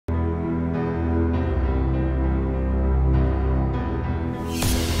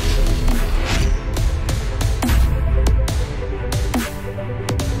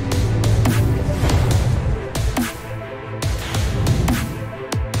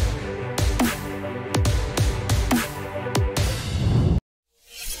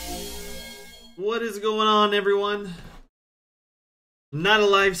on, everyone? Not a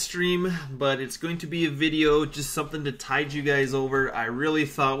live stream, but it's going to be a video, just something to tide you guys over. I really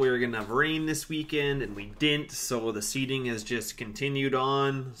thought we were going to have rain this weekend, and we didn't, so the seeding has just continued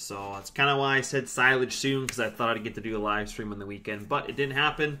on. So that's kind of why I said silage soon, because I thought I'd get to do a live stream on the weekend, but it didn't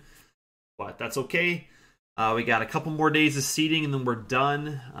happen. But that's okay. We got a couple more days of seeding, and then we're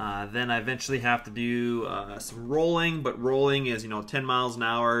done. Then I eventually have to do some rolling, but rolling is, 10 miles an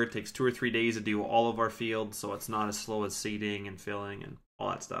hour. It takes 2 or 3 days to do all of our fields, so it's not as slow as seeding and filling and all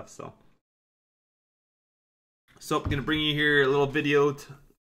that stuff. So I'm going to bring you here a little video.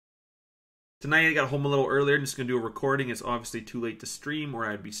 Tonight I got home a little earlier. I'm just going to do a recording. It's obviously too late to stream, or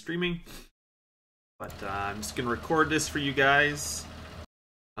I'd be streaming. But I'm just going to record this for you guys.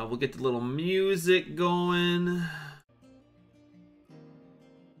 We'll get the little music going.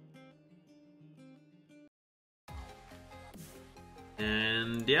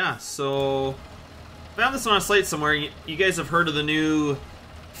 And yeah, so I found this on a site somewhere. You guys have heard of the new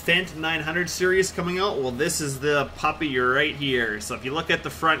Fendt 900 series coming out? Well, this is the puppy right here. So if you look at the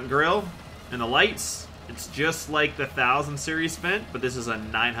front grille and the lights, it's just like the 1000 series Fendt, but this is a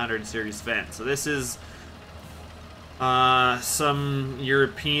 900 series Fendt. So this is some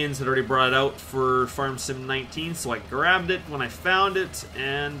Europeans had already brought it out for Farm Sim 19, so I grabbed it when I found it,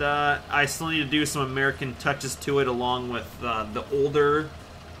 and I still need to do some American touches to it along with the older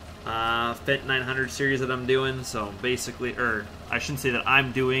Fendt 900 series that I'm doing. So basically, or I shouldn't say that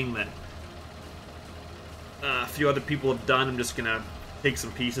I'm doing, that a few other people have done. I'm just gonna take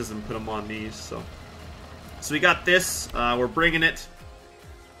some pieces and put them on these. So we got this. We're bringing it.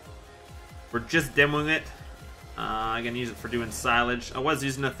 We're just demoing it. I'm going to use it for doing silage. I was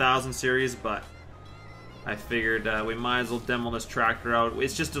using a 1000 series, but I figured we might as well demo this tractor out.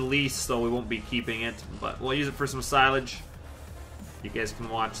 It's just a lease, so we won't be keeping it, but we'll use it for some silage. You guys can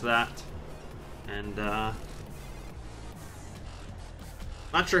watch that. And not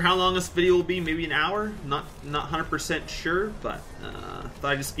sure how long this video will be, maybe an hour. Not 100% sure, but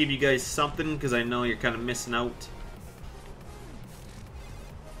thought I'd just give you guys something, because I know you're kind of missing out.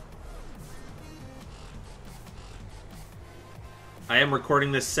 I am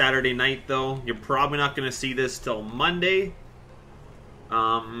recording this Saturday night, though. You're probably not going to see this till Monday.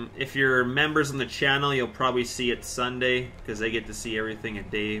 If you're members on the channel, you'll probably see it Sunday, because they get to see everything a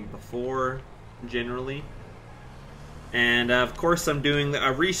day before, generally. And, of course, I'm doing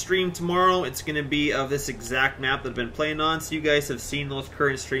a restream tomorrow. It's going to be of this exact map that I've been playing on, so you guys have seen those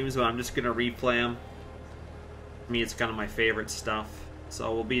current streams, but I'm just going to replay them. For me, it's kind of my favorite stuff.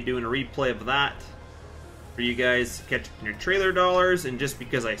 So we'll be doing a replay of that for you guys to catch up in your trailer dollars. And just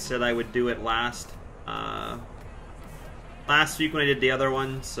because I said I would do it last week when I did the other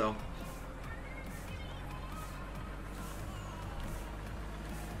one, so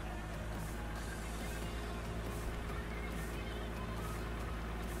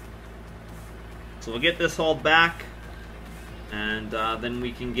we'll get this hauled back, and then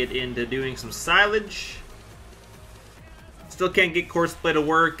we can get into doing some silage. Still can't get Courseplay to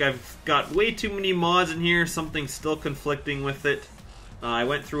work. I've got way too many mods in here. Something's still conflicting with it. I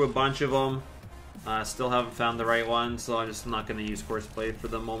went through a bunch of them. Still haven't found the right one, so I'm just not going to use Courseplay for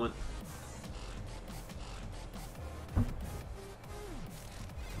the moment.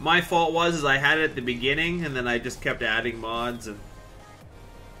 My fault was I had it at the beginning, and then I just kept adding mods, and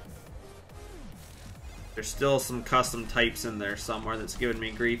there's still some custom types in there somewhere that's giving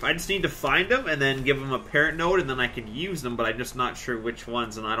me grief. I just need to find them and then give them a parent node, and then I can use them, but I'm just not sure which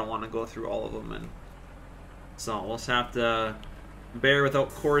ones, and I don't want to go through all of them. And so we'll just have to bear without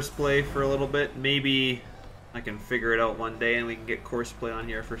Courseplay for a little bit. Maybe I can figure it out one day and we can get Courseplay on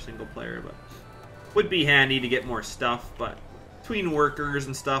here for single player, but would be handy to get more stuff. But between workers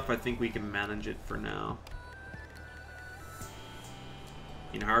and stuff, I think we can manage it for now.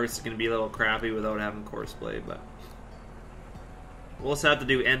 Harvest is going to be a little crappy without having Courseplay, but we'll just have to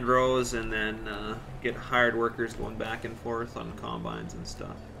do end rows and then get hired workers going back and forth on combines and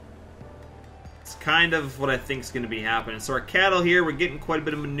stuff. It's kind of what I think is going to be happening. So our cattle here, we're getting quite a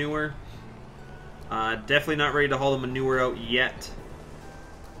bit of manure. Definitely not ready to haul the manure out yet.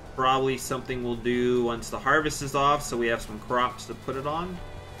 Probably something we'll do once the harvest is off, so we have some crops to put it on.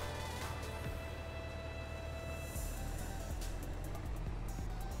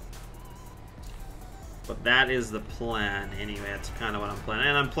 But that is the plan. Anyway, that's kind of what I'm planning.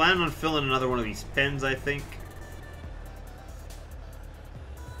 And I'm planning on filling another one of these pens, I think.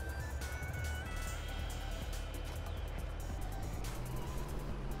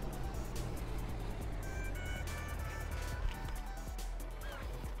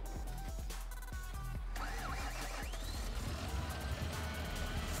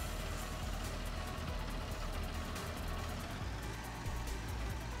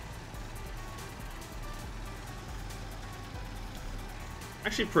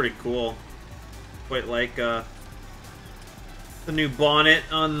 Actually pretty cool. Quite like the new bonnet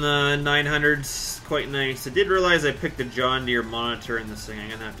on the 900's quite nice. I did realize I picked a John Deere monitor in this thing. I'm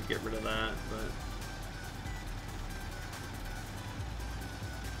gonna have to get rid of that, but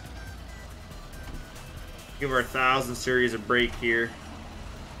give our 1000 series a break here.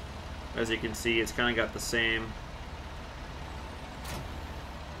 As you can see, it's kind of got the same.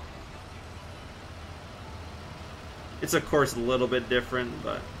 It's of course a little bit different,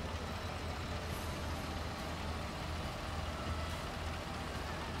 but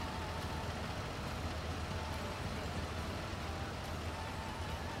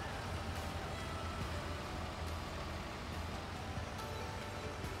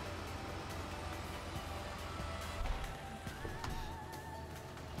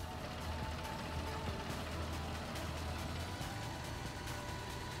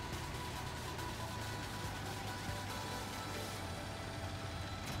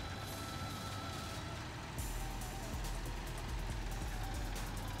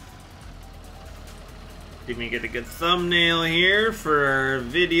let me get a good thumbnail here for our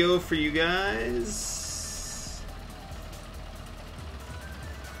video for you guys.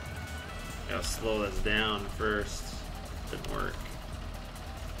 Gotta slow this down first. Didn't work.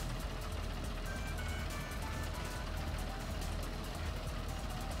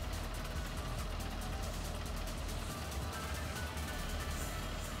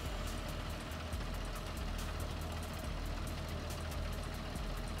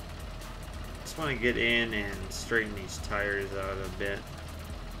 Just want to get in and straighten these tires out a bit.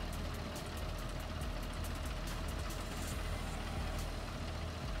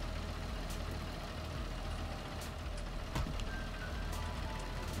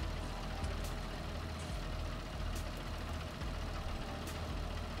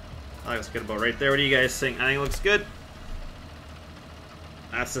 I think it's good about right there. What do you guys think? I think it looks good.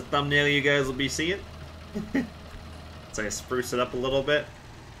 That's the thumbnail you guys will be seeing. So I spruce it up a little bit.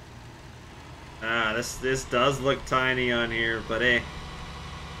 Ah, this does look tiny on here, but hey,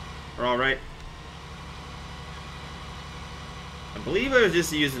 we're all right. I believe I was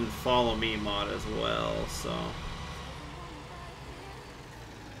just using Follow Me mod as well, so.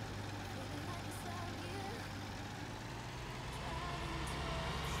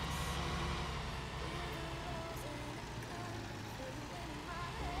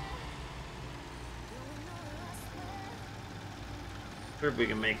 I wonder if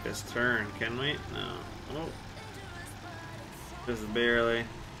we can make this turn, can we? No. Oh. Just barely.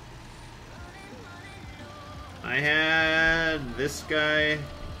 I had this guy.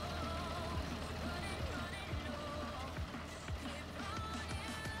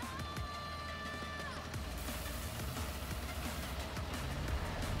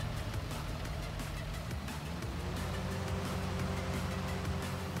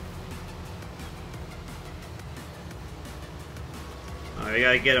 We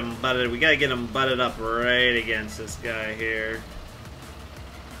gotta get him butted. We gotta get him butted up right against this guy here.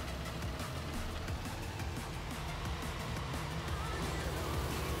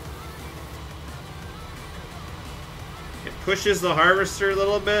 It pushes the harvester a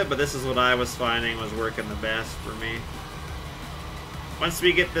little bit, but this is what I was finding was working the best for me. Once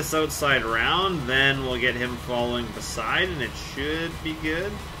we get this outside round, then we'll get him following beside, and it should be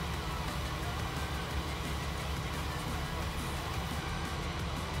good.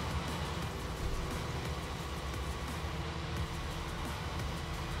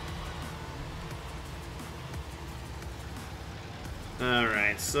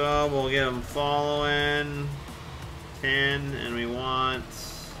 Alright, so we'll get them following 10, and we want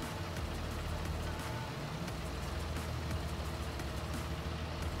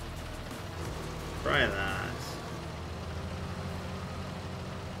try that.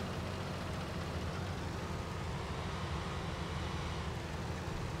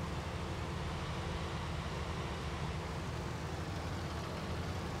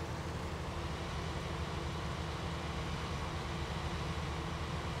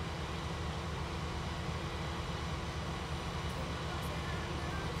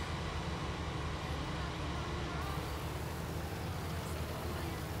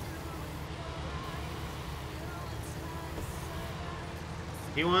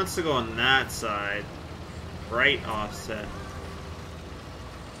 He wants to go on that side. Right offset.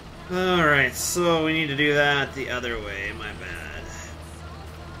 Alright, so we need to do that the other way. My bad.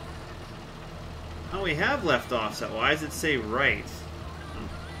 Oh, we have left offset. Why does it say right?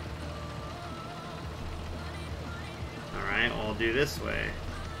 Alright, well, I'll do this way.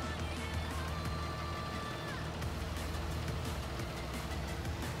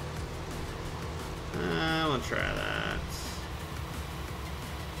 We'll try that.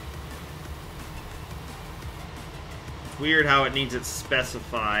 weird how it needs it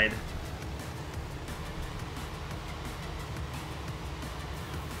specified.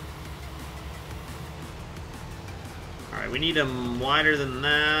 Alright, we need them wider than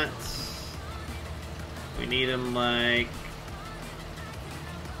that. We need them like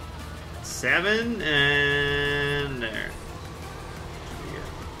 7 and there.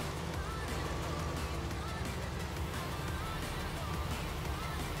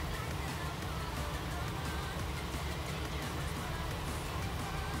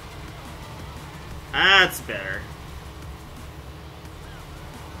 That's better.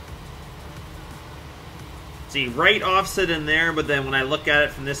 See, right offset in there, but then when I look at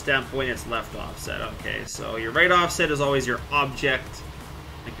it from this standpoint, it's left offset. Okay, so your right offset is always your object,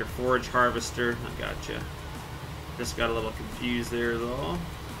 like your forage harvester. I gotcha. Just got a little confused there, though.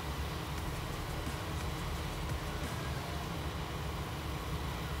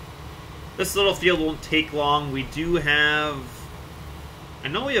 This little field won't take long. We do have... I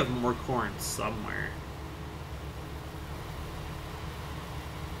know we have more corn somewhere.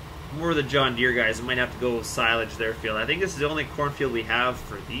 More of the John Deere guys. I might have to go silage their field. I think this is the only cornfield we have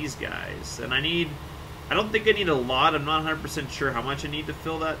for these guys. And I don't think I need a lot. I'm not 100% sure how much I need to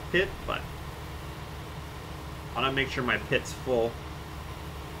fill that pit, but I want to make sure my pit's full.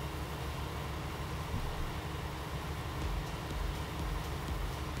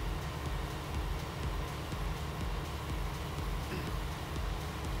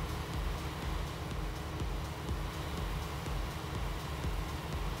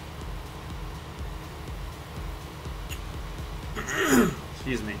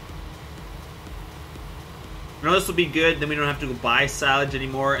 Excuse me. I know this will be good, then we don't have to go buy silage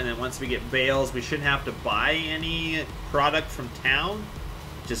anymore, and then once we get bales, we shouldn't have to buy any product from town.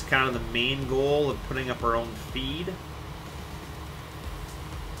 Just kind of the main goal of putting up our own feed.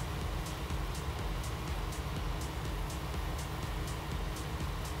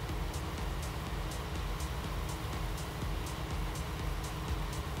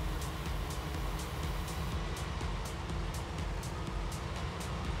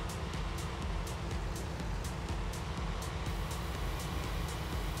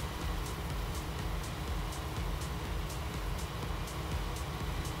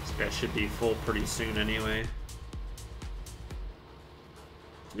 That should be full pretty soon anyway.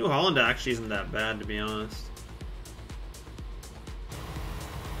 New Holland actually isn't that bad, to be honest.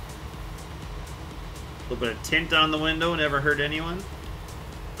 A little bit of tint on the window, never hurt anyone.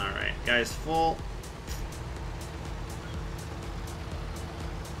 Alright, guys, full.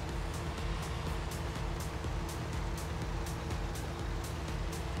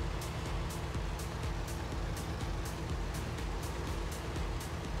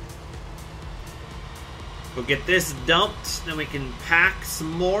 We'll get this dumped, then we can pack some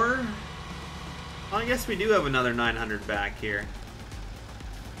more. Well, I guess we do have another 900 back here.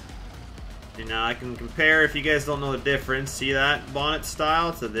 You know, I can compare, if you guys don't know the difference, see that bonnet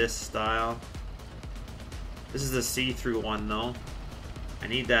style to this style. This is a see-through one, though. I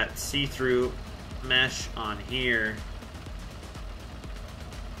need that see-through mesh on here.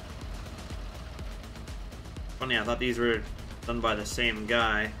 Funny, I thought these were done by the same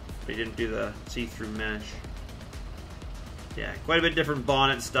guy. They didn't do the see-through mesh. Yeah, quite a bit different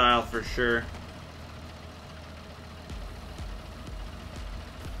bonnet style for sure.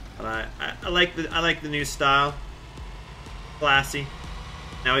 But I like the new style. Classy.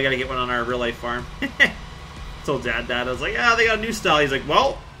 Now we gotta get one on our real life farm. Told Dad, I was like, yeah, they got a new style. He's like,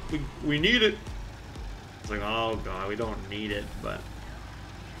 well, we need it. I was like, oh god, we don't need it, but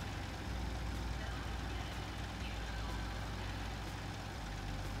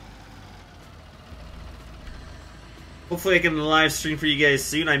hopefully I can live stream for you guys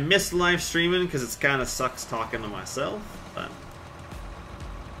soon. I miss live streaming because it kind of sucks talking to myself, but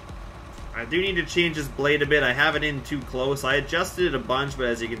I do need to change this blade a bit. I have it in too close. I adjusted it a bunch, but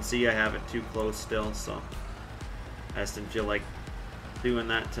as you can see, I have it too close still, so I just didn't feel like doing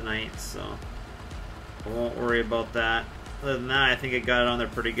that tonight, so I won't worry about that. Other than that, I think I got it on there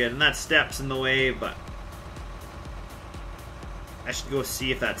pretty good, and that step's in the way, but I should go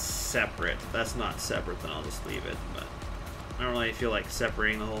see if that's separate. If that's not separate, then I'll just leave it, but I don't really feel like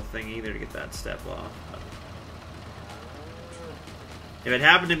separating the whole thing either to get that step off. But if it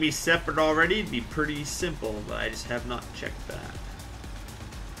happened to be separate already, it'd be pretty simple, but I just have not checked that.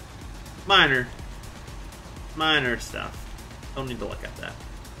 Minor stuff. Don't need to look at that.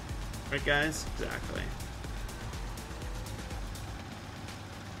 Right, guys? Exactly.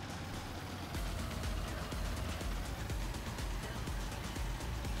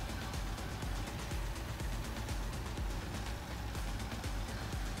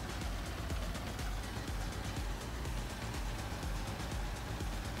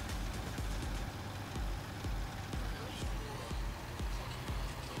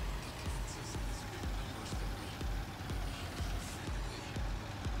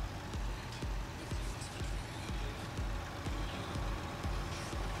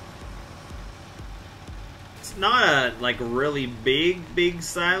 It's not a like really big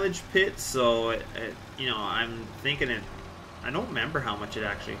silage pit, so you know, I'm thinking it. I don't remember how much it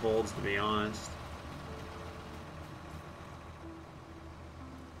actually holds, to be honest.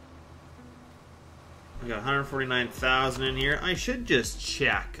 I got 149,000 in here. I should just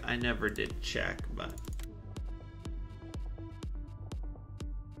check. I never did check, but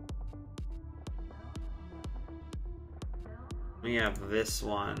we have this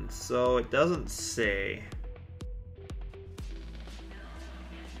one, so it doesn't say.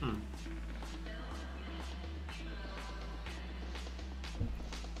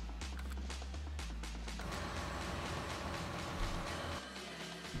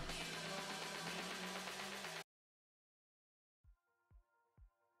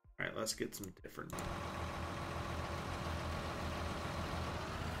 Alright, let's get some different.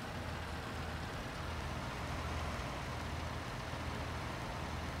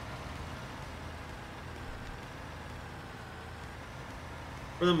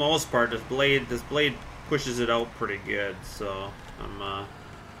 For the most part, this blade pushes it out pretty good, so I'm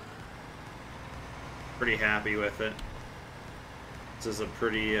pretty happy with it. This is a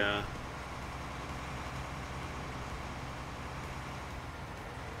pretty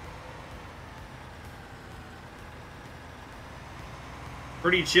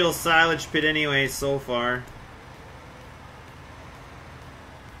pretty chill silage pit anyway so far.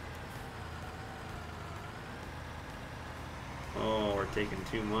 Oh, we're taking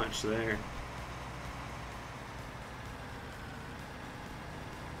too much there.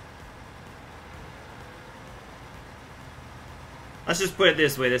 Let's just put it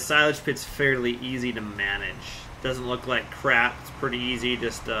this way, the silage pit's fairly easy to manage. Doesn't look like crap, it's pretty easy,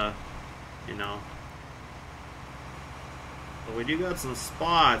 just you know. But we do got some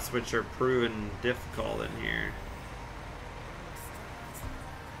spots which are proven difficult in here.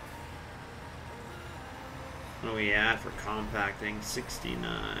 What are we at for compacting?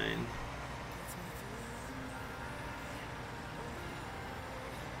 69.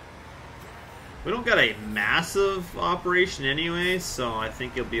 We don't got a massive operation anyway, so I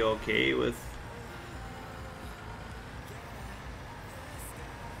think you'll be okay with.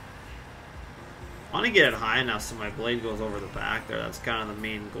 I want to get it high enough so my blade goes over the back there. That's kind of the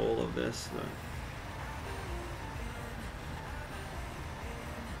main goal of this. But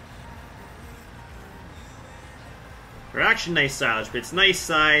they're actually nice silage pits. Nice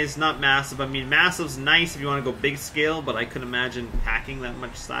size, not massive. I mean, massive's nice if you want to go big scale, but I couldn't imagine packing that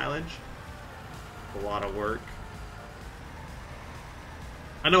much silage. A lot of work.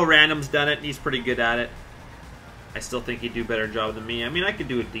 I know Random's done it and he's pretty good at it. I still think he'd do a better job than me. I mean, I could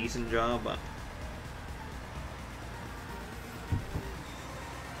do a decent job, but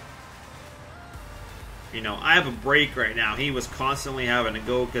you know, I have a break right now. He was constantly having to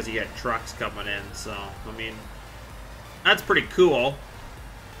go because he had trucks coming in. So, I mean, that's pretty cool.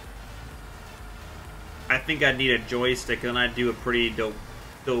 I think I'd need a joystick and I'd do a pretty dope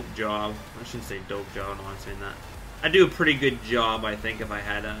job. I shouldn't say dope job, no, I'm saying that. I'd do a pretty good job, I think, if I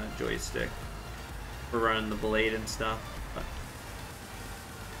had a joystick for running the blade and stuff. But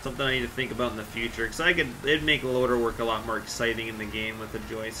something I need to think about in the future, because it'd make loader work a lot more exciting in the game with a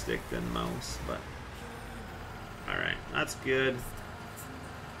joystick than mouse. But alright, that's good.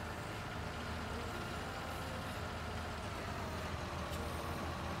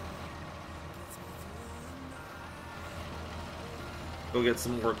 Go get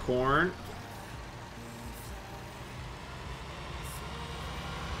some more corn.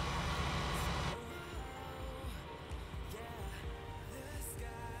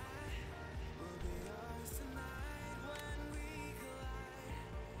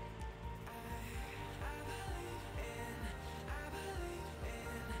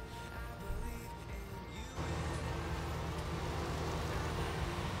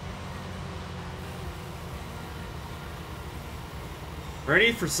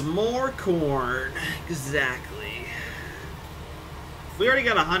 Ready for some more corn. Exactly. We already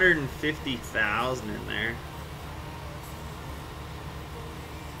got 150,000 in there.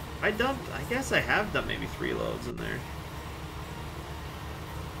 I guess I have dumped maybe 3 loads in there.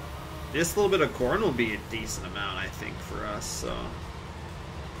 This little bit of corn will be a decent amount, I think, for us, so.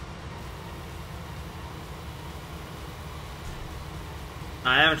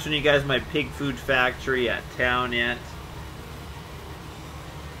 I haven't shown you guys my pig food factory at town yet.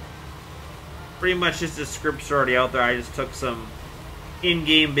 Pretty much just the scripts are already out there. I just took some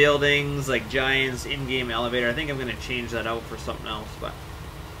in-game buildings, like Giant's in-game elevator. I think I'm going to change that out for something else, but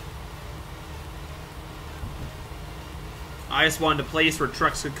I just wanted a place where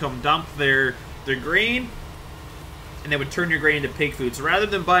trucks could come dump their grain, and they would turn your grain into pig food. So rather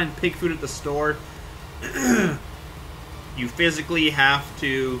than buying pig food at the store, you physically have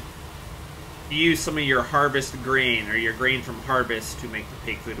to use some of your harvest grain or your grain from harvest to make the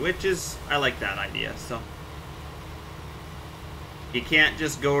pig food, which is, I like that idea. So you can't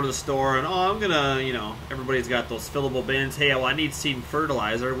just go to the store and, oh, I'm gonna, you know, everybody's got those fillable bins. Hey, well, I need seed and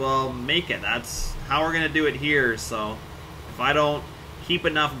fertilizer. Well, make it. That's how we're gonna do it here. So if I don't keep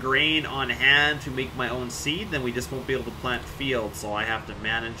enough grain on hand to make my own seed, then we just won't be able to plant fields. So I have to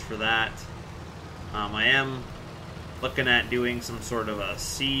manage for that. I am looking at doing some sort of a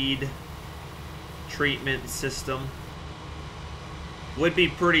seed treatment system. Would be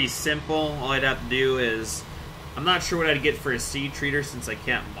pretty simple. All I'd have to do is, I'm not sure what I'd get for a seed treater since I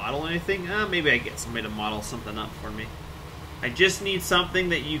can't model anything. Maybe I get somebody to model something up for me. I just need something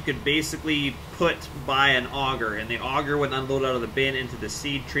that you could basically put by an auger, and the auger would unload out of the bin into the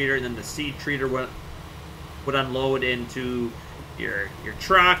seed treater, and then the seed treater would unload into your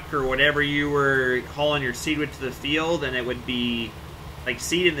truck or whatever you were hauling your seed with to the field, and it would be like,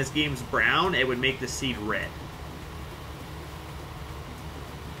 seed in this game's brown, it would make the seed red.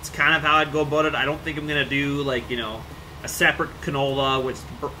 It's kind of how I'd go about it. I don't think I'm gonna do, like, you know, a separate canola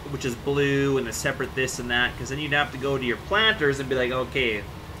which is blue and a separate this and that, because then you'd have to go to your planters and be like, okay,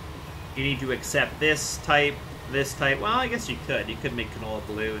 you need to accept this type. Well, I guess you could make canola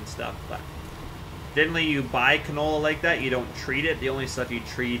blue and stuff, but generally you buy canola like that, you don't treat it. The only stuff you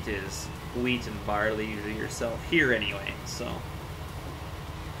treat is wheat and barley, usually yourself here anyway. So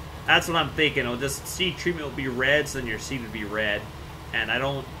that's what I'm thinking. Oh, this seed treatment will be red, so then your seed would be red. And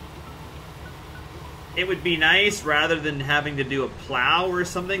it would be nice, rather than having to do a plow or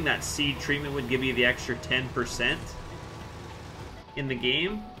something, that seed treatment would give you the extra 10% in the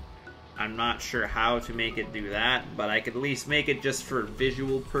game. I'm not sure how to make it do that, but I could at least make it just for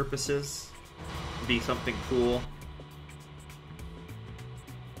visual purposes. It'd be something cool.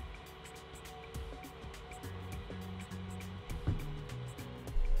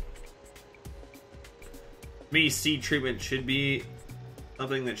 To me, seed treatment should be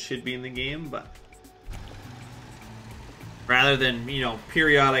something that should be in the game, but rather than, you know,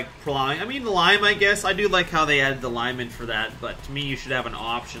 periodic plowing. I mean, lime, I guess. I do like how they added the lime in for that, but to me, you should have an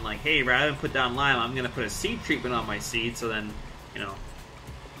option like, hey, rather than put down lime, I'm going to put a seed treatment on my seed, so then, you know,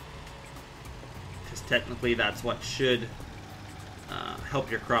 because technically that's what should help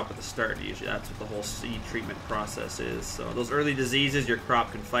your crop at the start. Usually that's what the whole seed treatment process is. So those early diseases, your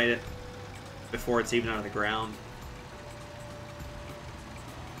crop can fight it before it's even out of the ground.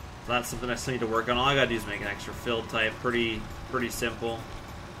 So that's something I still need to work on. All I gotta do is make an extra fill type. Pretty simple.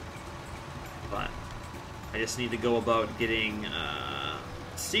 But I just need to go about getting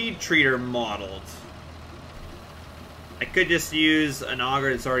seed treater modeled. I could just use an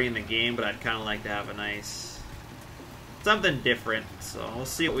auger that's already in the game, but I'd kind of like to have a nice something different. So we'll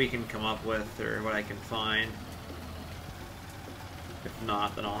see what we can come up with, or what I can find. If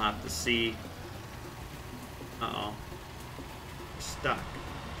not, then I'll have to see. Uh-oh. Stuck.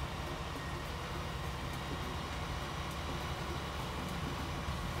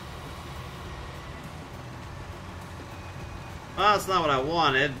 Well, that's not what I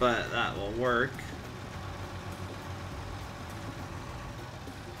wanted, but that will work.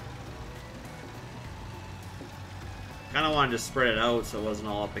 Kind of wanted to spread it out so it wasn't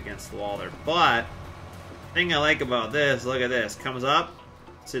all up against the wall there. But the thing I like about this, look at this, comes up,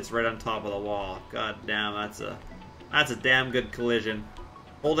 sits right on top of the wall. God damn, that's a damn good collision.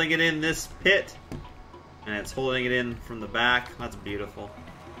 Holding it in this pit, and it's holding it in from the back. That's beautiful.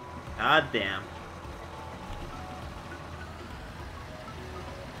 God damn.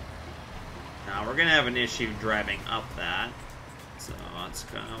 Now we're gonna have an issue driving up that, so that's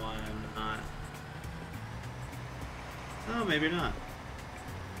kind of why I'm not. Oh, maybe not.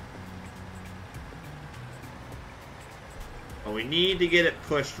 But we need to get it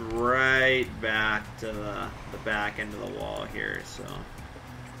pushed right back to the back end of the wall here, so.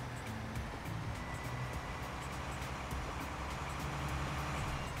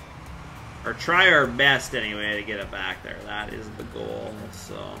 Or try our best anyway to get it back there. That is the goal,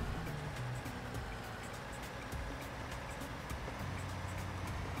 so.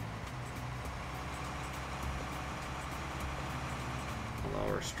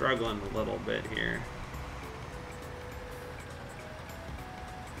 Although we're struggling a little bit here.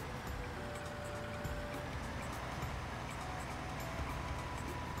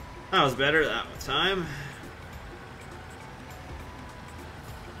 That was better that time.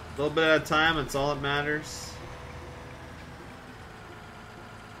 A little bit at a time, that's all that matters.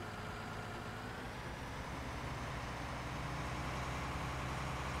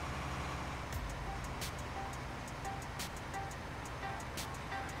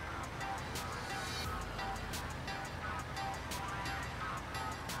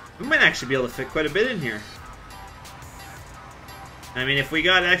 might actually be able to fit quite a bit in here. I mean, if we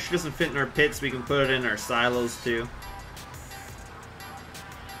got extra doesn't fit in our pits, we can put it in our silos too.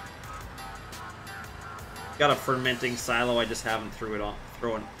 Got a fermenting silo, I just haven't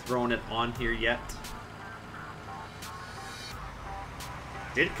thrown it on here yet.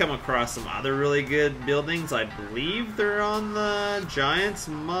 Did come across some other really good buildings. I believe they're on the Giants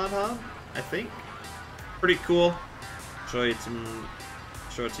mod hub, I think. Pretty cool. Show it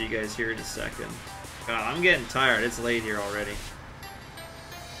to you guys here in a second. God, I'm getting tired. It's late here already.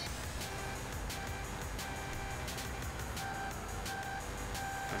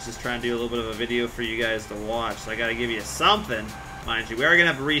 I was just trying to do a little bit of a video for you guys to watch, so I gotta give you something. Mind you, we are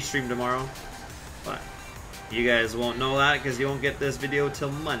gonna have a restream tomorrow, but you guys won't know that because you won't get this video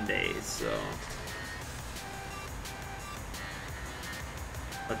till Monday, so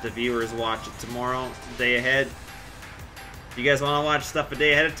let the viewers watch it tomorrow, day ahead. If you guys want to watch stuff a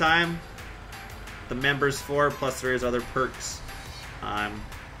day ahead of time, the members for, plus there's other perks. I'm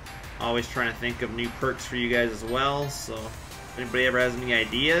always trying to think of new perks for you guys as well, so if anybody ever has any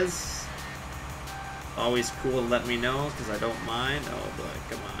ideas, always cool to let me know because I don't mind. Oh boy,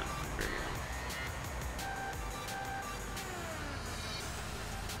 come on. There you go.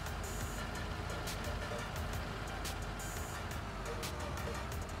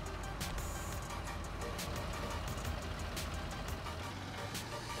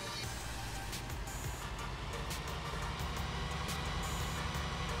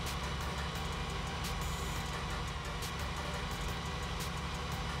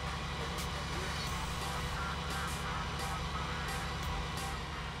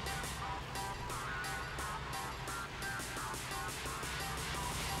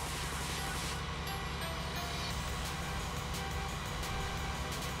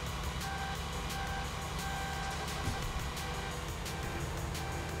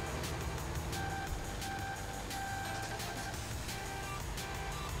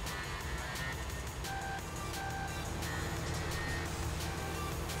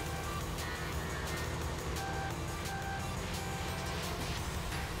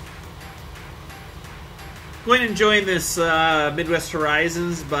 Quite enjoying this Midwest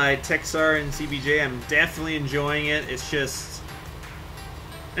Horizons by Txzar and CBJ. I'm definitely enjoying it. It's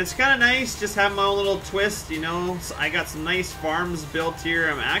kind of nice just having my own little twist, you know. So I got some nice farms built here.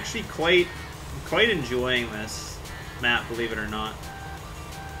 I'm actually quite enjoying this map, believe it or not.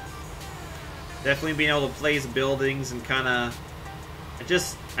 Definitely being able to place buildings and kind of,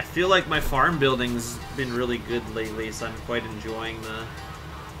 I feel like my farm building's been really good lately, so I'm quite enjoying the,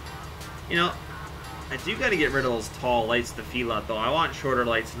 you know. I do gotta get rid of those tall lights to feel out though. I want shorter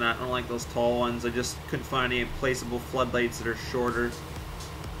lights than that. I don't like those tall ones. I just couldn't find any placeable floodlights that are shorter.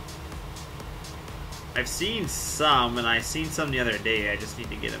 I've seen some, and I seen some the other day. I just need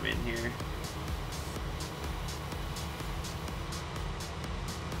to get them in here.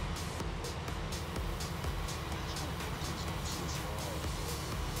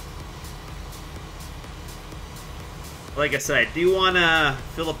 Like I said, I do want to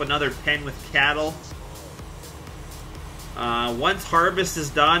fill up another pen with cattle. Once harvest is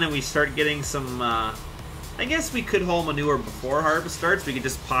done and we start getting some, I guess we could haul manure before harvest starts. We could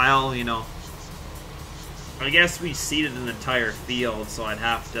just pile, you know. I guess we seeded an entire field, so I'd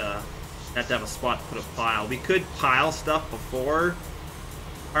have to have a spot to put a pile. We could pile stuff before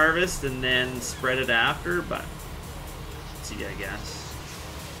harvest and then spread it after, but let's see, I guess.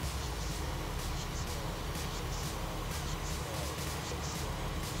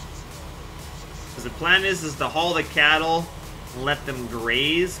 Because the plan is to haul the cattle and let them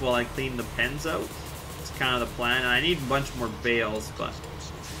graze while I clean the pens out. It's kind of the plan. And I need a bunch more bales, but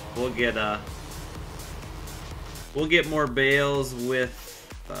we'll get more bales with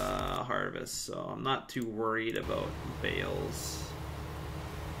harvest, so I'm not too worried about bales.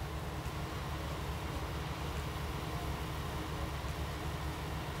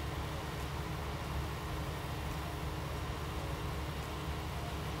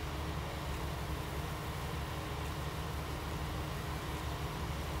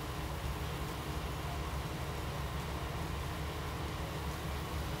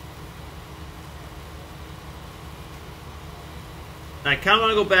 I kind of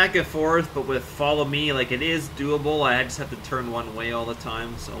want to go back and forth, but with follow me, like, it is doable. I just have to turn one way all the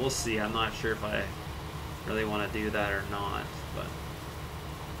time, so we'll see. I'm not sure if I really want to do that or not, but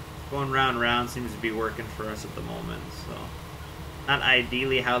going round and round seems to be working for us at the moment. So not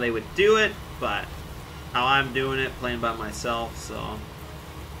ideally how they would do it, but how I'm doing it, playing by myself, so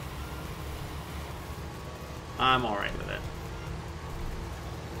I'm alright with it.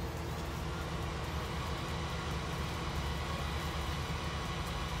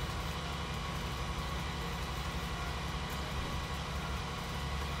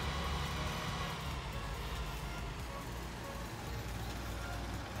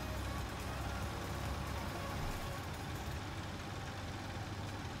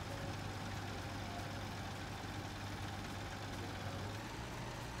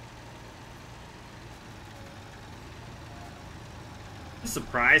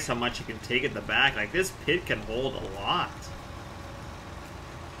 surprised how much you can take at the back. Like, this pit can hold a lot.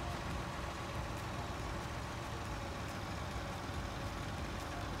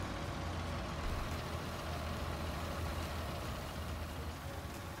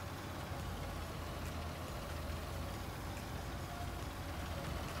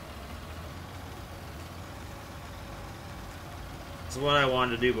 This is what I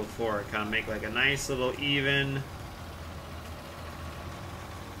wanted to do before. Kind of make like a nice little even.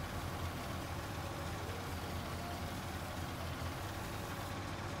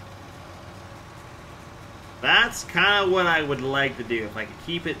 That's kind of what I would like to do, if I could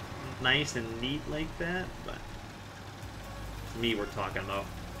keep it nice and neat like that, but to me, we're talking about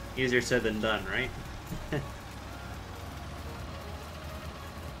easier said than done, right?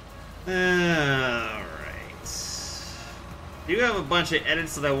 Alright. I do have a bunch of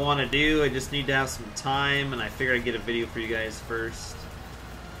edits that I want to do. I just need to have some time, and I figured I'd get a video for you guys first.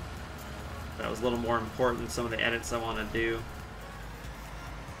 That was a little more important than some of the edits I want to do.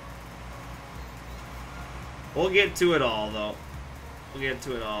 We'll get to it all, though. We'll get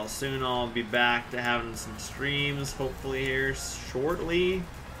to it all. Soon I'll be back to having some streams, hopefully here shortly.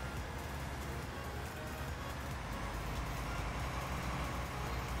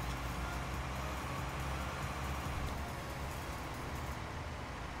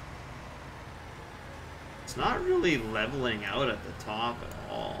 It's not really leveling out at the top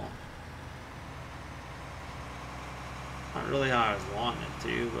at all. Not really how I was wanting it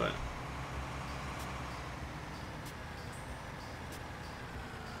to, but...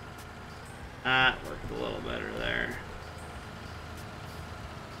 that worked a little better there.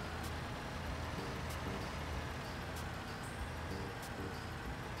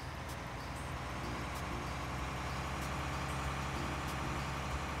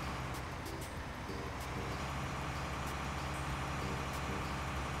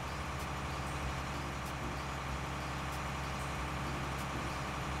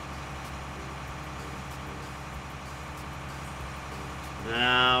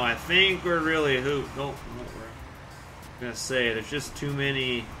 Now, I think we're really hooped. Nope, no, we're gonna say there's just too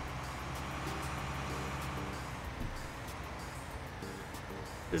many.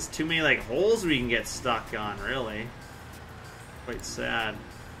 There's too many like holes we can get stuck on, really. Quite sad.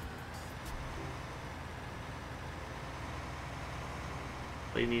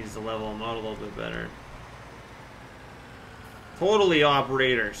 He needs to level them out a little bit better. Totally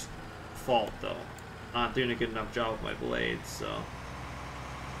operator's fault, though. Not doing a good enough job with my blades, so.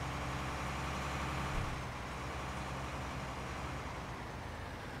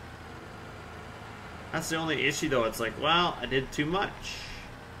 That's the only issue, though. It's like, well, I did too much.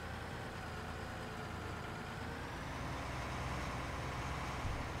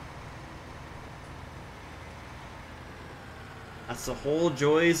 That's the whole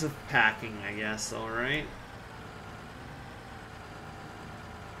joys of packing, I guess, alright?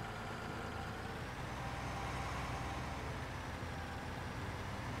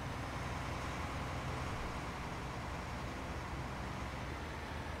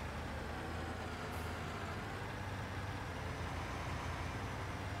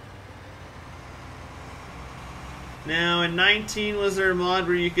 Now, in 19, was there a mod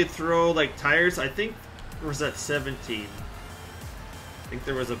where you could throw, like, tires? I think, or was that 17? I think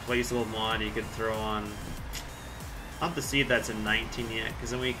there was a placeable mod you could throw on. I'll have to see if that's in 19 yet,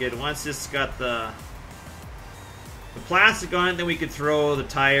 because then we could, once this got the plastic on it, then we could throw the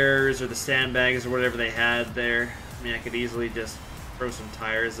tires or the sandbags or whatever they had there. I mean, I could easily just throw some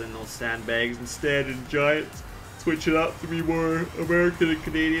tires in those sandbags instead and giants. Switch it up to be more American and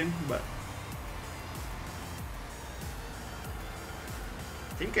Canadian, but...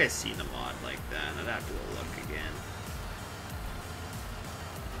 I think I've seen a mod like that. I'd have to go look again.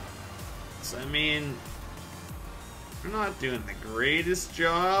 So, I mean, we're not doing the greatest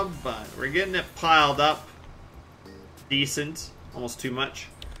job, but we're getting it piled up decent. Almost too much.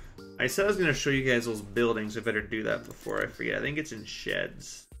 I said I was going to show you guys those buildings. I better do that before I forget. I think it's in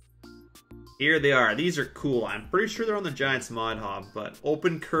sheds. Here they are. These are cool. I'm pretty sure they're on the Giants mod hub, but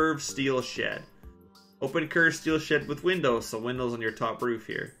open curved steel shed. Open curved steel shed with windows, so windows on your top roof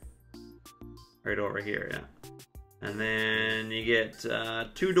here. Right over here, yeah. And then you get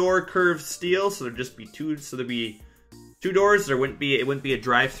 2-door curved steel, so there'd just be two. So there'd be 2 doors. It wouldn't be a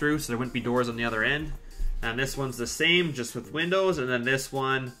drive-through, so there wouldn't be doors on the other end. And this one's the same, just with windows. And then this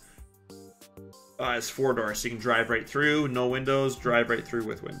one is 4 doors, so you can drive right through, no windows, drive right through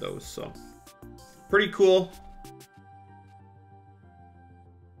with windows. So pretty cool.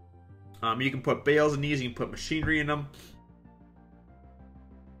 You can put bales in these, you can put machinery in them.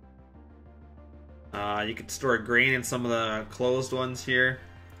 You could store grain in some of the closed ones here.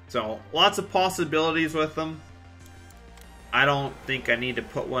 So lots of possibilities with them. I don't think I need to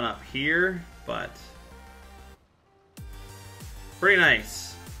put one up here, but pretty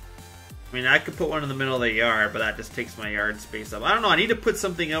nice. I mean, I could put one in the middle of the yard, but that just takes my yard space up. I don't know, I need to put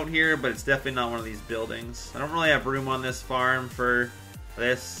something out here, but it's definitely not one of these buildings. I don't really have room on this farm for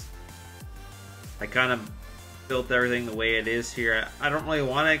this. I kind of built everything the way it is here. I don't really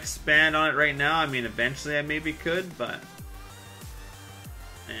want to expand on it right now. I mean, eventually I maybe could, but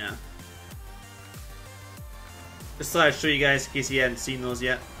yeah. Just thought I'd show you guys in case you hadn't seen those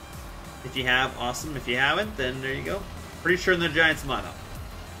yet. If you have, awesome. If you haven't, then there you go. Pretty sure in the Giants motto.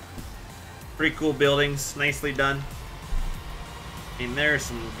 Pretty cool buildings, nicely done. I mean, there's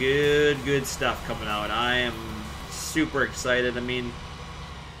some good stuff coming out. I am super excited. I mean,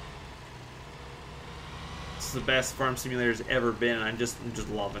 this is the best farm simulator there's ever been, and I'm just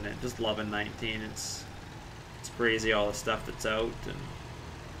loving it. Just loving 19. It's crazy all the stuff that's out, and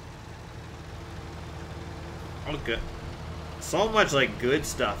oh, good. So much like good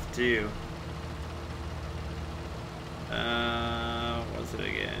stuff too. What's it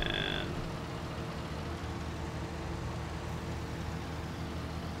again?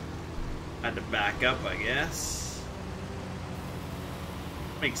 Had to back up, I guess.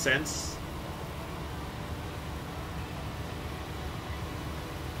 Makes sense.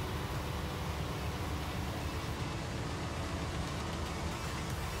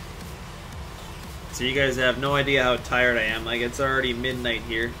 So you guys have no idea how tired I am. Like, it's already midnight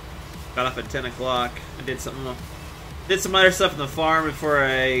here. Got off at 10 o'clock. I did some other stuff in the farm before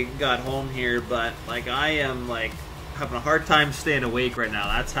I got home here, but like I am like having a hard time staying awake right now.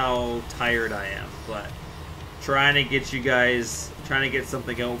 That's how tired I am. But trying to get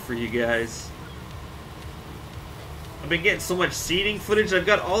something out for you guys. I've been getting so much seeding footage. I've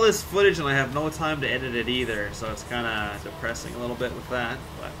got all this footage and I have no time to edit it either, so it's kind of depressing a little bit with that.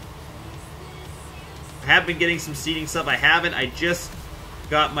 But I have been getting some seeding stuff. I just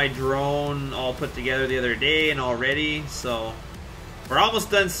got my drone all put together the other day and all ready, so we're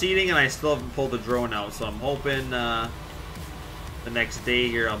almost done seeding and I still haven't pulled the drone out, so I'm hoping the next day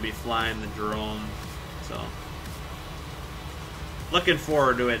here I'll be flying the drone. So looking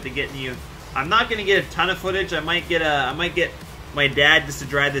forward to it, to getting you. I'm not gonna get a ton of footage. I might get my dad just to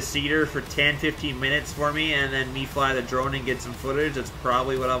drive the seeder for 10-15 minutes for me, and then me fly the drone and get some footage. That's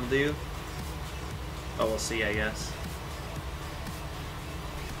probably what I'll do. But we'll see, I guess.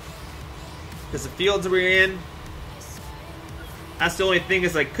 Because the fields we're in, that's the only thing,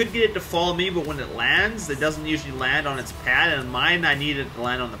 is I could get it to follow me, but when it lands, it doesn't usually land on its pad, and mine I need it to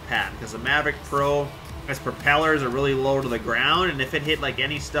land on the pad, because the Maverick Pro, its propellers are really low to the ground, and if it hit like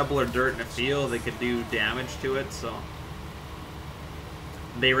any stubble or dirt in the field, it could do damage to it, so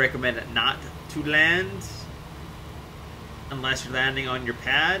they recommend it not to land unless you're landing on your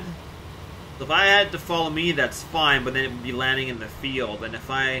pad. So if I had to follow me, that's fine, but then it would be landing in the field, and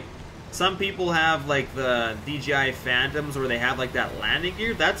some people have like the DJI Phantoms where they have like that landing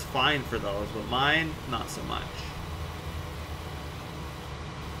gear. That's fine for those, but mine, not so much.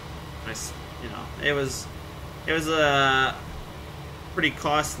 It was a pretty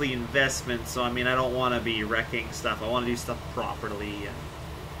costly investment. So I mean, I don't want to be wrecking stuff. I want to do stuff properly. And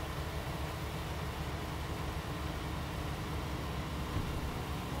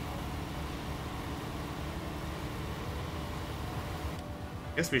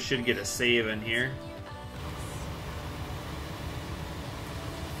I guess we should get a save in here.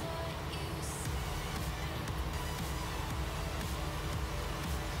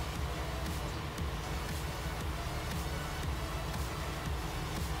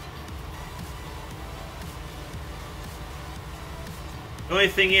 The only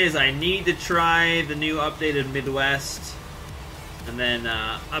thing is, I need to try the new updated Midwest, and then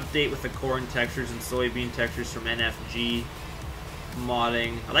update with the corn textures and soybean textures from NFG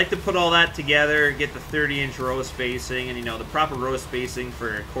modding. I like to put all that together, get the 30-inch row spacing, and the proper row spacing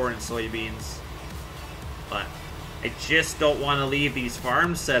for corn and soybeans. But I just don't want to leave these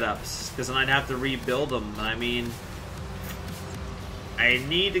farm setups, because then I'd have to rebuild them. I mean, I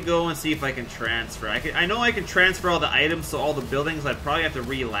need to go and see if I can transfer. I know I can transfer all the items to all the buildings. I'd probably have to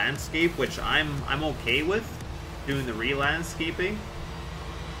re-landscape, which I'm okay with doing the re-landscaping.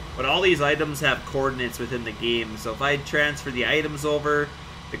 But all these items have coordinates within the game, so if I transfer the items over,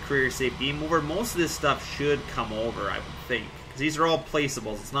 the career save game over, most of this stuff should come over, I would think. Because these are all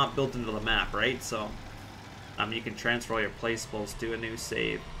placeables. It's not built into the map, right? So you can transfer all your placeables to a new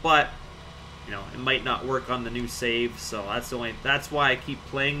save. But it might not work on the new save, so that's why I keep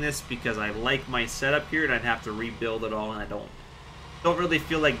playing this, because I like my setup here and I'd have to rebuild it all, and I don't really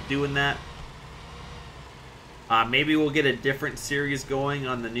feel like doing that. Maybe we'll get a different series going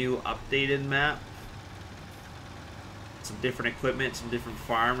on the new updated map. Some different equipment, some different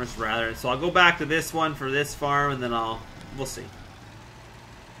farmers rather. So I'll go back to this one for this farm, and then we'll see.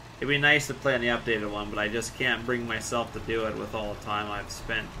 It'd be nice to play on the updated one, but I just can't bring myself to do it with all the time I've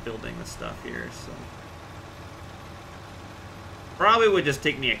spent building the stuff here, so. Probably would just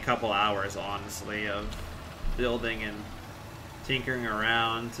take me a couple hours, honestly, of building and tinkering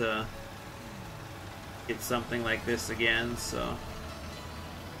around to get something like this again, so.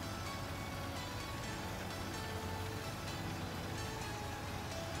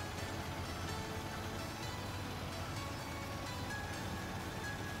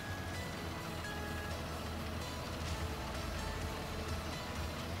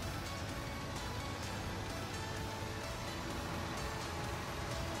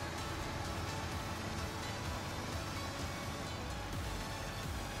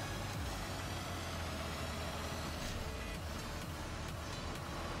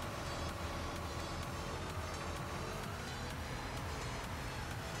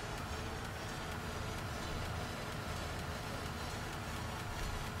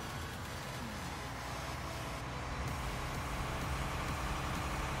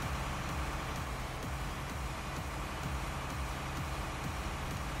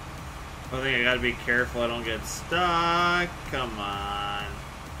 I think I gotta be careful I don't get stuck. Come on.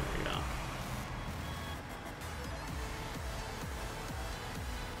 There we go.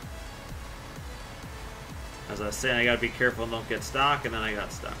 As I was saying, I gotta be careful and don't get stuck, and then I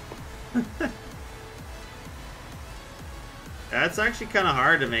got stuck. That's actually kind of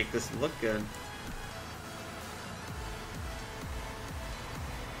hard to make this look good.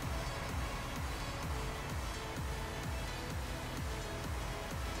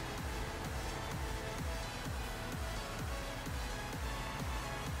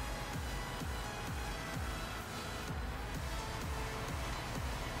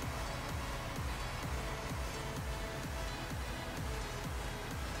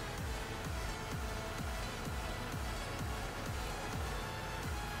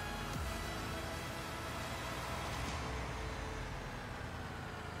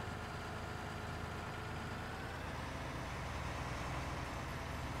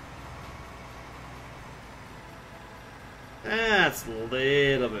 That's a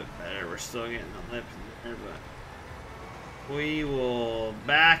little bit better. We're still getting the lip in there, but we will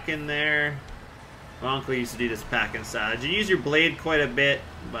back in there. My uncle used to do this packing silage. You use your blade quite a bit,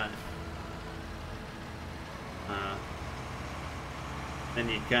 but then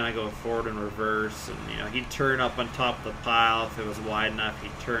you kind of go forward and reverse, and you know he'd turn up on top of the pile if it was wide enough.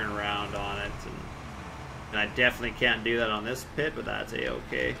 He'd turn around on it, and I definitely can't do that on this pit, but that's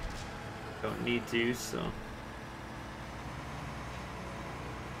a-okay. Don't need to, so.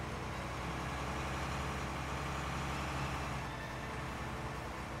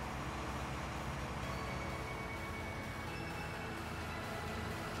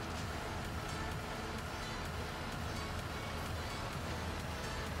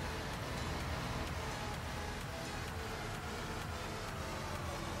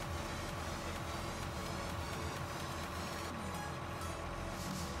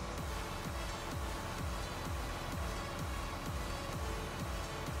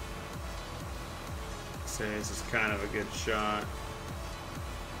 This is kind of a good shot.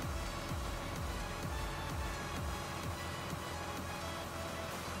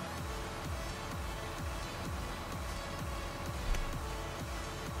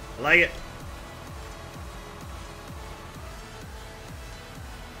 I like it.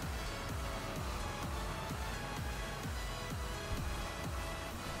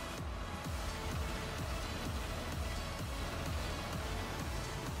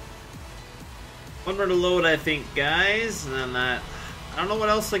 One more to load, I think, guys, and then that. I don't know what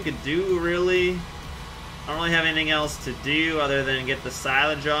else I could do, really. I don't really have anything else to do other than get the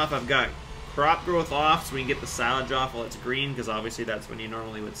silage off. I've got crop growth off, so we can get the silage off while it's green, because obviously that's when you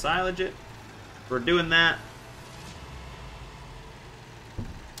normally would silage it. We're doing that.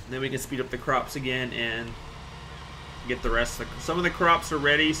 Then we can speed up the crops again and get the rest of the. Some of the crops are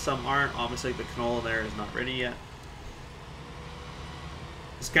ready, some aren't. Obviously, the canola there is not ready yet.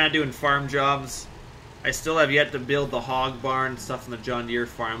 Just kind of doing farm jobs. I still have yet to build the hog barn stuff on the John Deere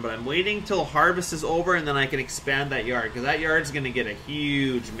farm, but I'm waiting till harvest is over and then I can expand that yard, because that yard's going to get a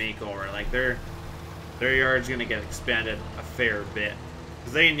huge makeover. Like their yard's going to get expanded a fair bit,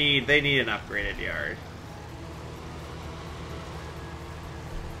 because they need an upgraded yard.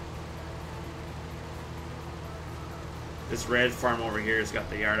 This red farm over here has got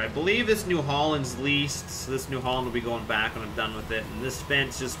the yard. I believe this New Holland's leased, so this New Holland will be going back when I'm done with it. And this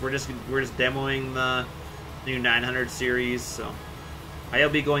Fendt, we're just demoing new 900 series, so I'll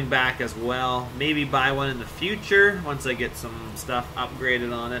be going back as well. Maybe buy one in the future once I get some stuff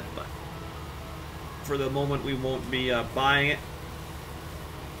upgraded on it, but for the moment we won't be buying it.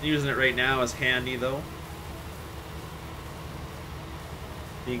 Using it right now is handy though.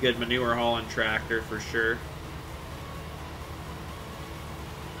 Be a good manure hauling tractor for sure.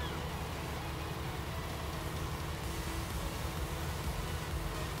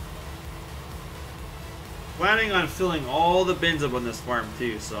 Planning on filling all the bins up on this farm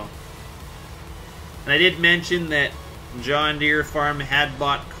too, so. And I did mention that John Deere farm had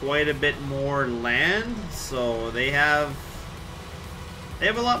bought quite a bit more land, so they have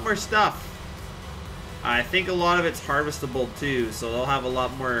a lot more stuff. I think a lot of it's harvestable too, so they'll have a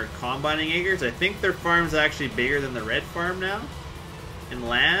lot more combining acres. I think their farm's actually bigger than the red farm now in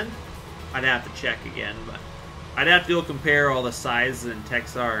land. I'd have to check again, but I'd have to go compare all the sizes in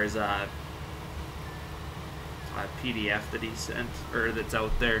Txzar's PDF that he sent, or that's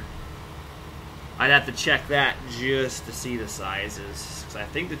out there. I'd have to check that just to see the sizes, because I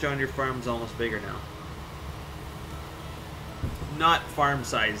think the John Deere farm's almost bigger now. Not farm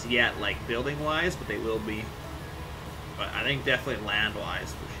size yet, like building wise, but they will be. But I think definitely land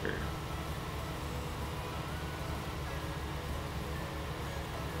wise for sure.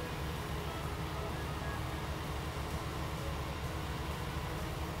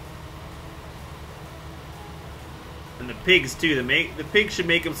 And the pigs too. The pigs should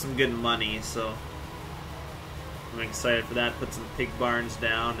make them some good money, so I'm excited for that. Put some pig barns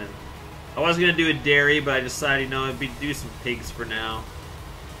down, and I was gonna do a dairy, but I decided, you know, I'd do some pigs for now.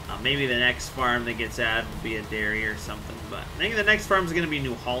 Maybe the next farm that gets added will be a dairy or something. But I think the next farm is gonna be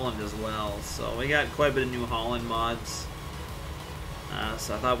New Holland as well. So we got quite a bit of New Holland mods.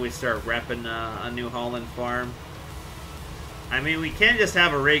 So I thought we'd start repping a New Holland farm. I mean, we can't just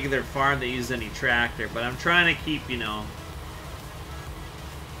have a regular farm that uses any tractor, but I'm trying to keep, you know,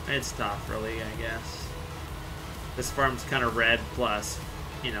 it's tough, really, I guess. This farm's kind of red plus,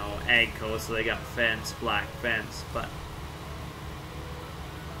 you know, ag coast, so they got fence, black fence, but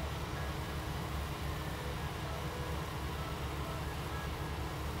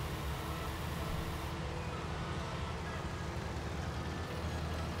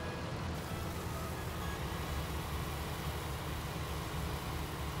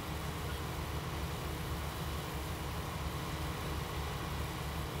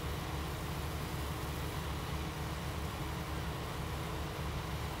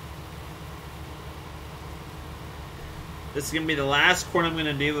this is going to be the last corner I'm going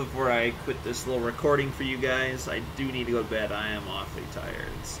to do before I quit this little recording for you guys. I do need to go to bed. I am awfully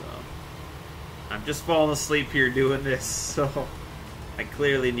tired, so I'm just falling asleep here doing this, so I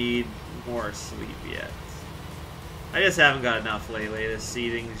clearly need more sleep yet. I just haven't got enough lately. This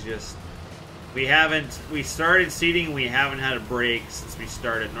seeding's just... We started seeding, we haven't had a break since we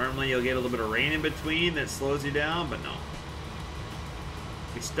started. Normally you'll get a little bit of rain in between that slows you down, but no.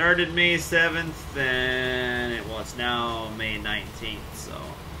 We started May 7th, and well, it's now May 19th, so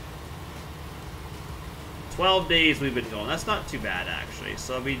 12 days we've been going. That's not too bad, actually.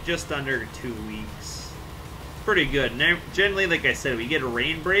 So it'll be just under 2 weeks. Pretty good. And generally, like I said, we get a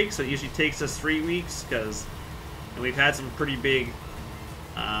rain break, so it usually takes us 3 weeks, because we've had some pretty big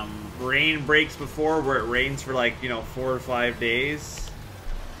rain breaks before, where it rains for like, you know, 4 or 5 days.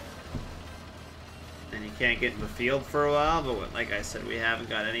 And you can't get in the field for a while, but like I said, we haven't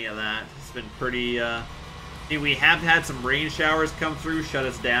got any of that. It's been pretty, we have had some rain showers come through, shut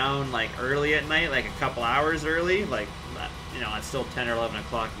us down, like, early at night, like a couple hours early, like, you know, it's still 10 or 11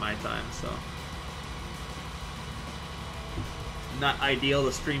 o'clock my time, so. Not ideal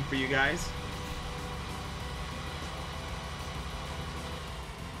to stream for you guys.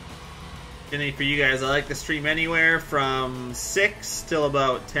 And for you guys, I like to stream anywhere from 6 till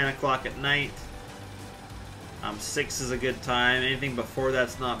about 10 o'clock at night. 6 is a good time. Anything before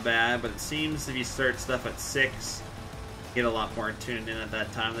that's not bad, but it seems if you start stuff at 6, you get a lot more tuned in at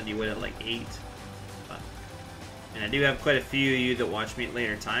that time than you would at like 8. But, and I do have quite a few of you that watch me at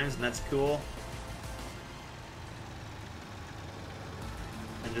later times, and that's cool.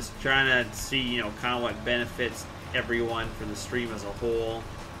 I'm just trying to see, you know, kind of what benefits everyone for the stream as a whole.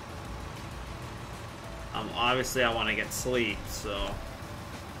 Obviously I want to get sleep, so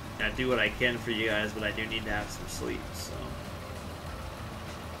I do what I can for you guys, but I do need to have some sleep, so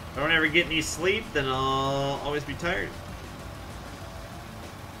if I don't ever get any sleep, then I'll always be tired.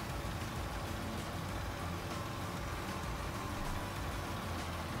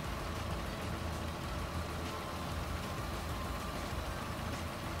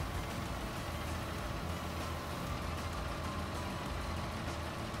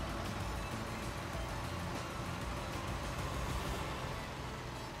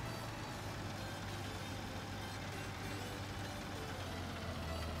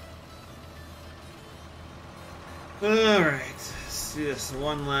 Alright, let's do this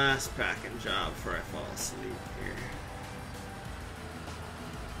one last packing job before I fall asleep here.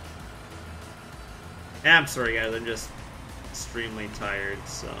 Yeah, I'm sorry guys, I'm just extremely tired,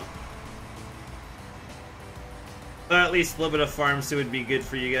 so. But at least a little bit of farm sim would be good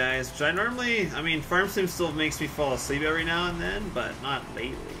for you guys, which I mean, farm sim still makes me fall asleep every now and then, but not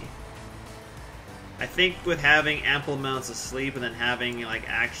lately. I think with having ample amounts of sleep and then having like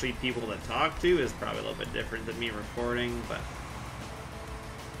actually people to talk to is probably a little bit different than me recording, but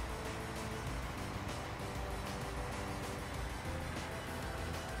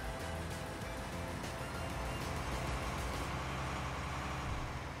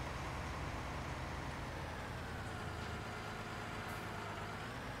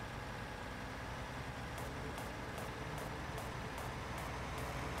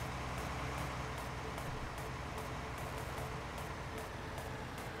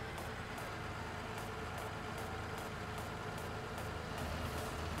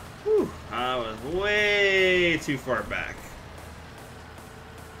I was way too far back.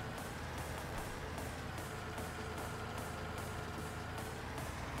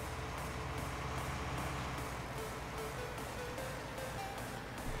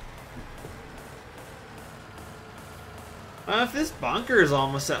 If this bunker is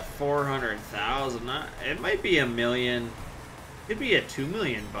almost at 400,000, it might be a million. It could be a 2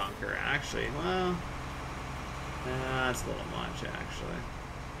 million bunker, actually. Well, that's a little much, actually.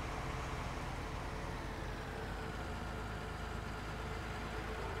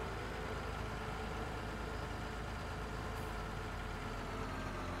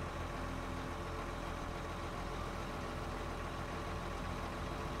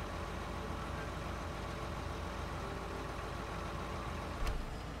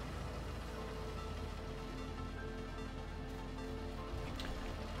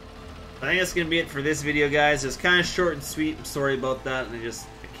 I think that's going to be it for this video, guys. It's kind of short and sweet. I'm sorry about that. I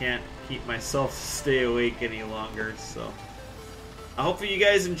can't keep myself to stay awake any longer. So, hopefully you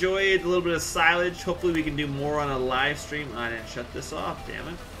guys enjoyed a little bit of silage. Hopefully we can do more on a live stream. I didn't shut this off, damn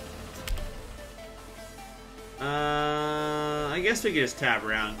it. I guess we could just tab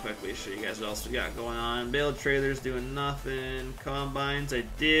around quickly, show you guys what else we got going on. Bale trailers doing nothing. Combines, I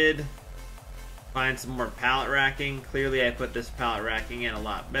did find some more pallet racking. Clearly I put this pallet racking in a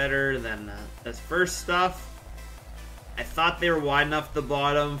lot better than this first stuff. I thought they were wide enough at the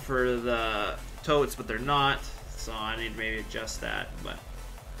bottom for the totes, but they're not, so I need to maybe adjust that. But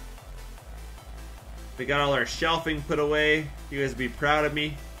we got all our shelving put away. You guys would be proud of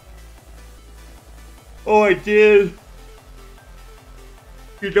me. Oh, I did.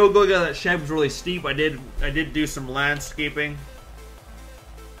 You don't go down that shed was really steep. I did do some landscaping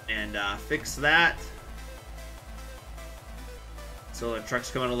and fix that. So the truck's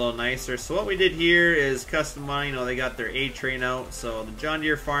coming a little nicer. So what we did here is custom money. You know, they got their A-train out. So the John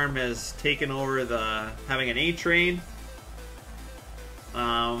Deere farm has taken over having an A-train.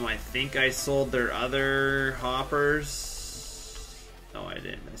 I think I sold their other hoppers. No, I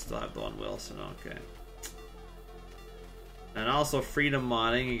didn't. I still have the one Wilson. Okay. And also Freedom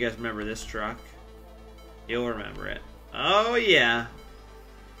Modding. You guys remember this truck? You'll remember it. Oh, yeah.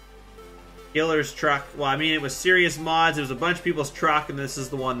 Killer's truck. Well, I mean, it was Serious Mods. It was a bunch of people's truck, and this is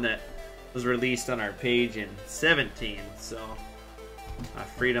the one that was released on our page in 17. So,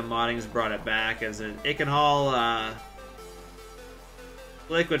 Freedom Modding's brought it back as it can haul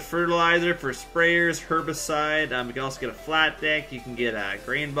liquid fertilizer for sprayers, herbicide. You can also get a flat deck. You can get a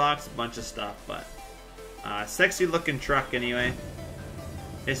grain box, a bunch of stuff. But sexy looking truck anyway.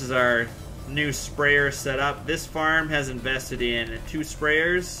 This is our new sprayer setup. This farm has invested in 2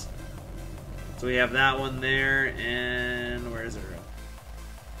 sprayers. So we have that one there, and where is it?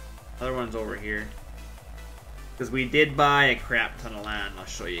 Other one's over here. Because we did buy a crap ton of land. I'll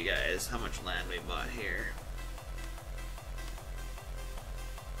show you guys how much land we bought here.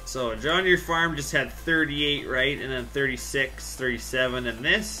 So John Deere farm just had 38, right? And then 36, 37, and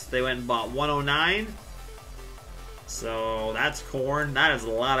this, they went and bought 109. So that's corn. That is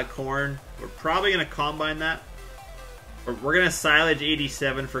a lot of corn. We're probably going to combine that. We're going to silage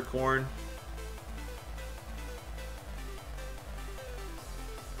 87 for corn.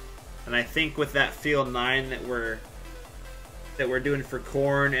 And I think with that field 9 that we're doing for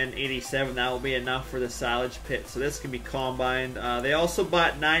corn and 87, that will be enough for the silage pit. So this can be combined. They also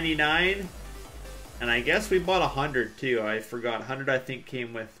bought 99, and I guess we bought 100 too. I forgot 100. I think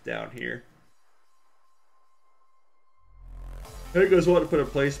came with down here. I think I just want to put a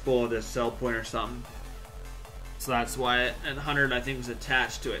place bowl on this cell point or something. So that's why and 100 I think was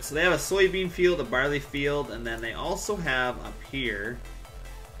attached to it. So they have a soybean field, a barley field, and then they also have up here.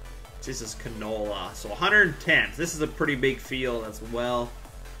 This is canola. So 110. This is a pretty big field as well.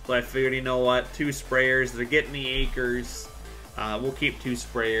 So I figured, you know what, 2 sprayers. They're getting the acres. We'll keep 2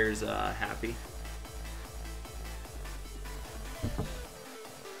 sprayers happy.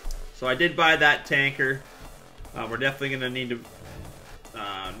 So I did buy that tanker. We're definitely going to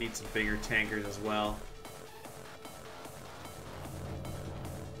need some bigger tankers as well.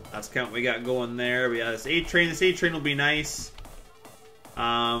 That's kind of what we got going there. We got this 8-train. This 8-train will be nice.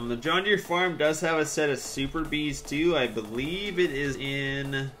 The John Deere farm does have a set of Super Bees too. I believe it is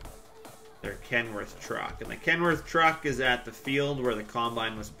in their Kenworth truck. And the Kenworth truck is at the field where the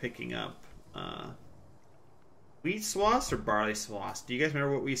combine was picking up wheat swaths or barley swaths. Do you guys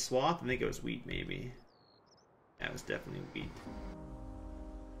remember what we swathed? I think it was wheat maybe. Yeah, it was definitely wheat.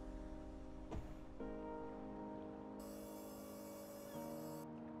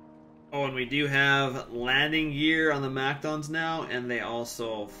 Oh, and we do have landing gear on the Macdons now, and they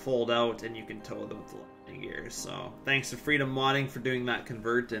also fold out and you can tow them with the landing gear. So thanks to Freedom Modding for doing that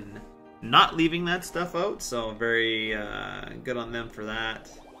convert and not leaving that stuff out. So very good on them for that.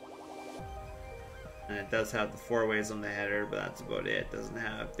 And it does have the 4 ways on the header, but that's about it. It doesn't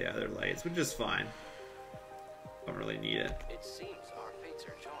have the other lights, which is fine. Don't really need it. It seems our fates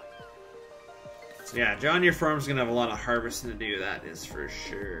are joined. So yeah, John Deere Farm's gonna have a lot of harvesting to do, that is for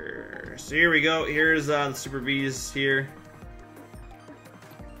sure. So here we go. Here's the Super Bees here.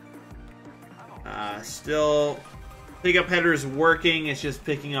 Still, pickup header is working. It's just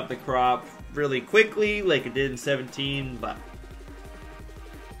picking up the crop really quickly, like it did in 17, but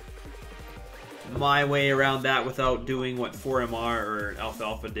my way around that without doing what 4MR or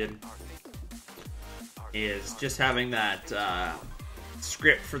Alfalfa did is just having that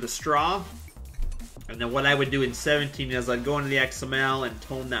script for the straw. And then what I would do in 17 is I'd go into the XML and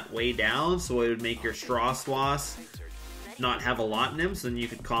tone that way down so it would make your straw swaths not have a lot in them, so then you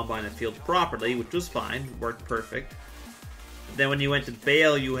could combine the field properly, which was fine, worked perfect. But then when you went to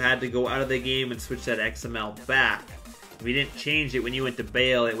bale, you had to go out of the game and switch that XML back. If you didn't change it when you went to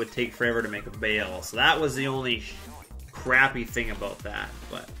bale, it would take forever to make a bale. So that was the only crappy thing about that.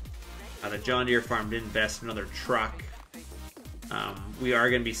 But the John Deere farm did invest in another truck. We are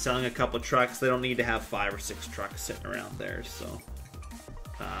going to be selling a couple trucks. They don't need to have 5 or 6 trucks sitting around there. So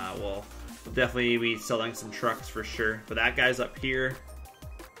we'll definitely be selling some trucks for sure. But that guy's up here.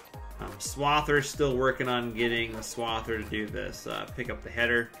 Swather's still working on getting the swather to do this. Pick up the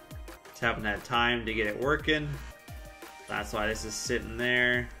header. Just haven't had time to get it working. That's why this is sitting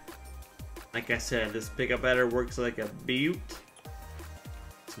there. Like I said, this pickup header works like a beaut.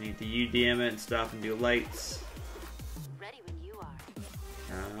 Just need to UDM it and stuff and do lights.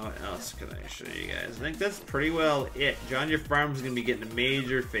 What else can I show you guys? I think that's pretty well it. John Deere Farm is going to be getting a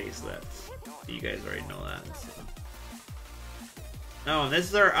major facelift. You guys already know that. So. Oh, and this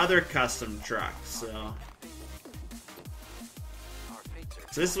is our other custom truck. So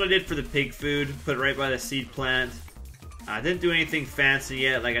this is what I did for the pig food. Put it right by the seed plant. I didn't do anything fancy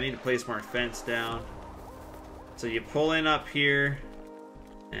yet. Like I need to place more fence down. So you pull in up here,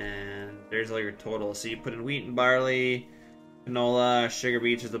 and there's all your totals. So you put in wheat and barley, canola, sugar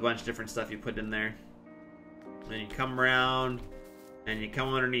beets, there's a bunch of different stuff you put in there. And then you come around and you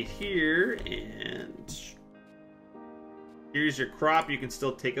come underneath here and here's your crop you can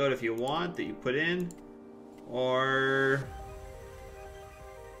still take out if you want that you put in, or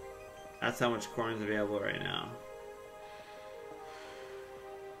that's how much corn is available right now.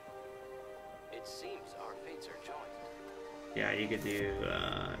 It seems our fates are joined. Yeah, you could do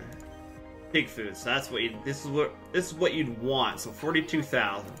pig food, so that's what you. This is what you'd want. So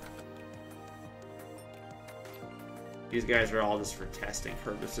 42,000. These guys are all just for testing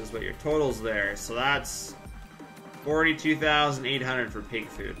purposes, but your total's there. So that's 42,800 for pig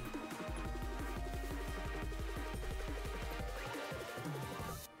food.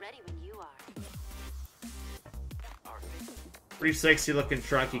 Ready when you are. Pretty sexy looking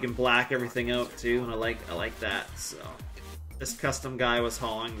truck. You can black everything out too, and I like that. So. This custom guy was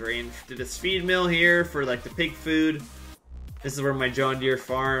hauling grain to this feed mill here for like the pig food. This is where my John Deere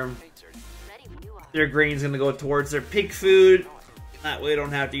farm, their grain's gonna go towards their pig food. That way I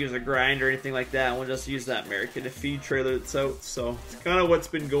don't have to use a grind or anything like that. We'll just use that American feed trailer that's out. So it's kind of what's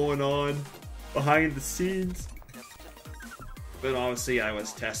been going on behind the scenes. But obviously I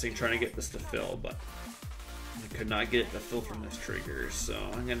was testing, trying to get this to fill, but I could not get it to fill from this trigger. So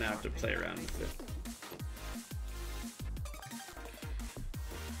I'm gonna have to play around with it.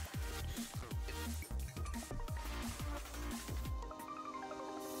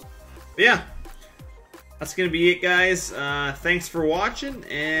 Yeah, that's gonna be it, guys. Thanks for watching,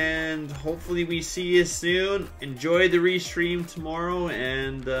 and hopefully we see you soon. Enjoy the restream tomorrow,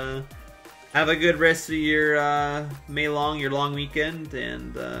 and have a good rest of your your long weekend,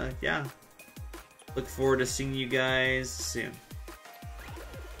 and yeah, look forward to seeing you guys soon.